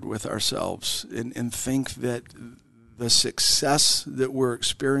enamored with ourselves and think that the success that we're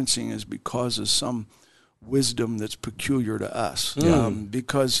experiencing is because of some wisdom that's peculiar to us.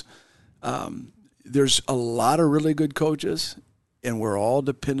 Because there's a lot of really good coaches, and we're all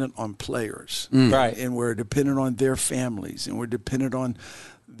dependent on players. Right. And we're dependent on their families, and we're dependent on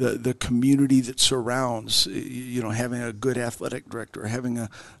the community that surrounds, having a good athletic director, having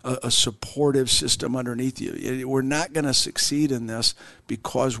a supportive system underneath you. We're not going to succeed in this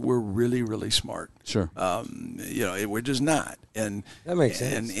because we're really, really smart. Sure. We're just not. And that makes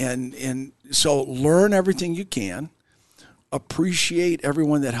sense. And so learn everything you can, appreciate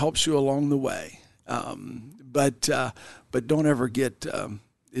everyone that helps you along the way. But don't ever get,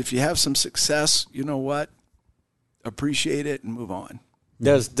 if you have some success, you know what? Appreciate it and move on.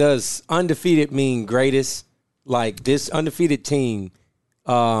 Does undefeated mean greatest? Like this undefeated team,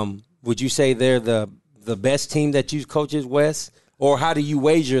 would you say they're the best team that you coach at West? Or how do you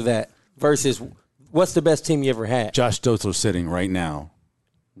wager that versus what's the best team you ever had? Josh Dotzler's sitting right now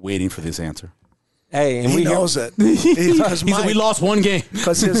waiting for this answer. Hey, and he knows it. We lost one game.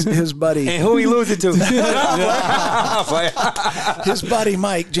 Because his buddy. And who he losing to? His buddy,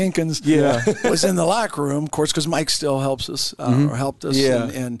 Mike Jenkins, was in the locker room, of course, because Mike still helps us, or helped us.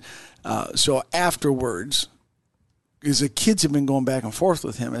 Yeah. So afterwards, because the kids have been going back and forth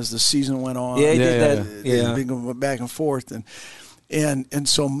with him as the season went on. Yeah, he did that. They've been going back and forth. And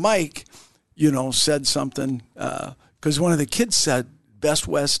so Mike, said something, because one of the kids said, best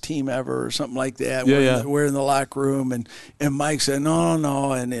West team ever or something like that. We're in the locker room, and Mike said,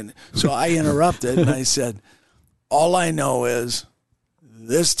 no. And so I interrupted, and I said, all I know is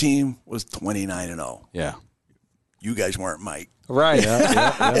this team was 29-0. Yeah. You guys weren't Mike. Right.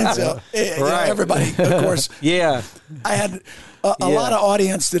 And so everybody, of course. Yeah. I had a lot of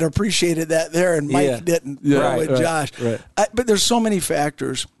audience that appreciated that there, and Mike didn't with Josh. Right. But there's so many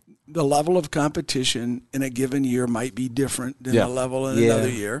factors. The level of competition in a given year might be different than the level in another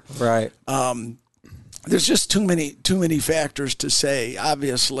year. Right. There's just too many factors to say.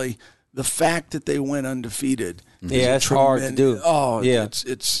 Obviously, the fact that they went undefeated. It's hard to do. Oh, yeah. It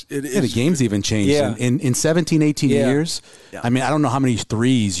is. The game's even changed. Yeah. In 17, 18 years, I mean, I don't know how many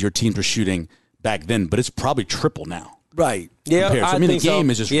threes your teams were shooting back then, but it's probably triple now. Right. Yeah. I mean, the game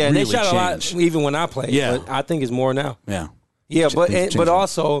is just really and they shot changed. a lot even when I played. Yeah. But I think it's more now. Yeah. Yeah, but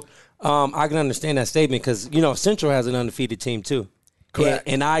also I can understand that statement because, Central has an undefeated team too. Correct.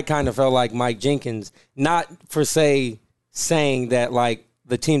 And I kind of felt like Mike Jenkins, not for saying that like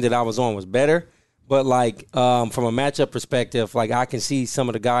the team that I was on was better, but like from a matchup perspective, like I can see some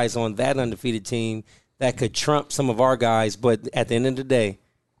of the guys on that undefeated team that could trump some of our guys, but at the end of the day,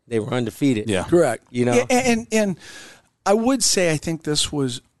 they were undefeated. Yeah. Correct. Yeah, and I would say I think this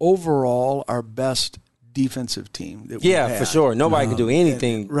was overall our best defensive team that we had. for sure. Nobody can do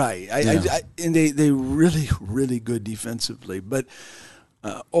anything. And they really, really good defensively. But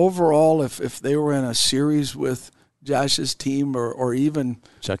overall, if they were in a series with Josh's team or even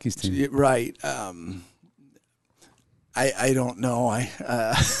Chucky's team, right? I don't know. I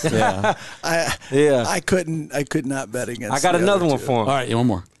could not bet against. I got another one for him. All right, one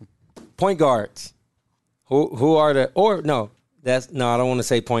more. Point guards. Who are the I don't want to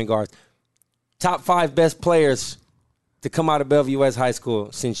say point guards. Top 5 best players to come out of Bellevue West High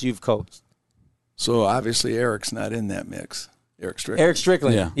School since you've coached. So obviously Eric's not in that mix. Eric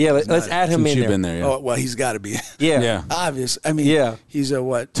Strickland. Yeah. Let's add him in you've there. Been there, yeah. Oh well, he's got to be. Yeah. Obvious. I mean, he's a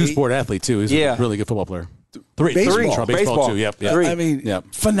what? 2-sport athlete too. He's a really good football player. Baseball too. Yep. I mean,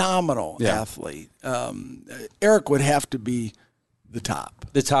 phenomenal athlete. Eric would have to be the top.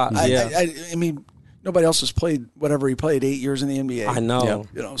 I mean, nobody else has played whatever he played 8 years in the NBA. I know.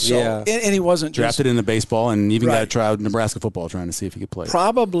 And he wasn't drafted into baseball, and even got a try out Nebraska football trying to see if he could play.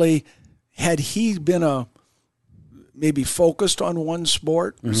 Probably, had he been maybe focused on one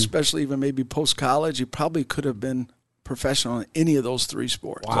sport, especially even maybe post college, he probably could have been professional in any of those 3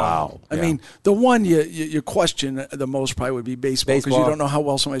 sports. Wow. I mean, the one you question the most probably would be baseball because you don't know how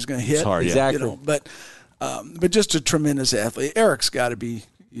well somebody's going to hit. It's hard, exactly. You know, but just a tremendous athlete. Eric's got to be,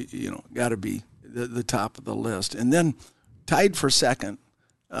 got to be the top of the list. And then tied for second,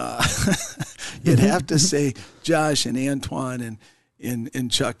 you'd have to say Josh and Antoine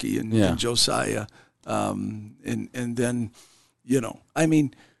and Chucky and Josiah. And then, I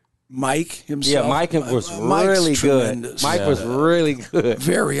mean, Mike himself. Yeah, Mike was really good. Mike was really good.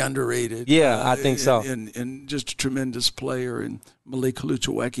 Very underrated. Yeah, I think so. And just a tremendous player. And Malik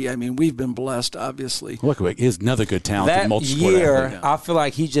Luchawecki. I mean, we've been blessed, obviously. Luchawecki is another good talent. That year, I feel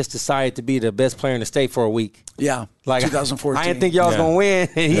like he just decided to be the best player in the state for a week. Yeah, like 2014. I didn't think y'all was going to win,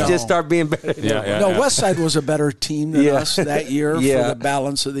 and he just started being better. Westside was a better team than us that year for the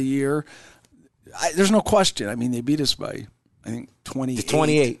balance of the year. There's no question. I mean, they beat us by, I think,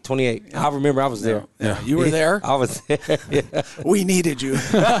 28. 28. Yeah. I remember I was there. Yeah. You were there? I was there. Yeah. We needed you.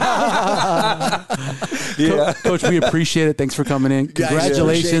 Coach, we appreciate it. Thanks for coming in.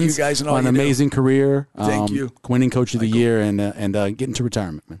 Congratulations on an amazing career. Thank you. Winning Coach of the Year and getting to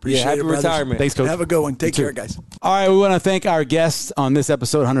retirement. Appreciate happy retirement. Thanks, Coach. Have a good one. Take care, guys. All right, we want to thank our guests on this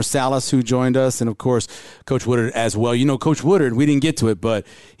episode, Hunter Sallis, who joined us, and, of course, Coach Woodard as well. You know, Coach Woodard, we didn't get to it, but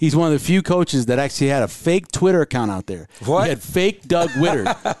he's one of the few coaches that actually had a fake Twitter account out there. What? He had fake Doug Woodard,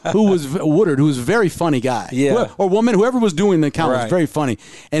 who was a very funny guy. Yeah. Or woman, whoever was doing the account was very funny.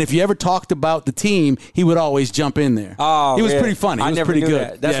 And if you ever talked about the team, he would always jump in there. Oh, he was pretty funny. He was pretty good.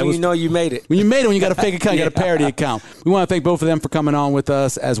 That. That's when you know you made it. When you made it, when you got a fake account, you got a parody account. We want to thank both of them for coming on with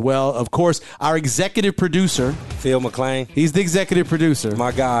us as well. Of course, our executive producer, Phil McClain. He's the executive producer.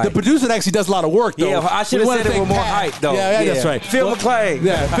 My guy. The producer that actually does a lot of work, though. Yeah, I should have said it with more height, though. Yeah, that's right. Phil McClain.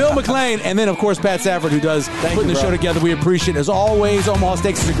 Yeah, Phil McClain. And then, of course, Pat Safford, who does putting the show together. We appreciate it. As always, Omaha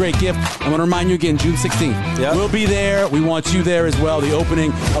Steaks is a great gift. I want to remind you again, June 16th. Yep. We'll be there. We want you there as well. The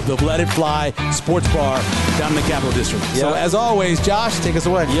opening of the Let It Fly Sports Bar down in the Capital District. Yep. So, as always, Josh, take us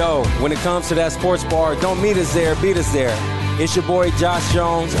away. Yo, when it comes to that sports bar, don't meet us there, beat us there. It's your boy, Josh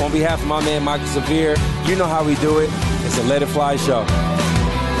Jones, on behalf of my man, Michael Severe. You know how we do it. It's a Let It Fly show.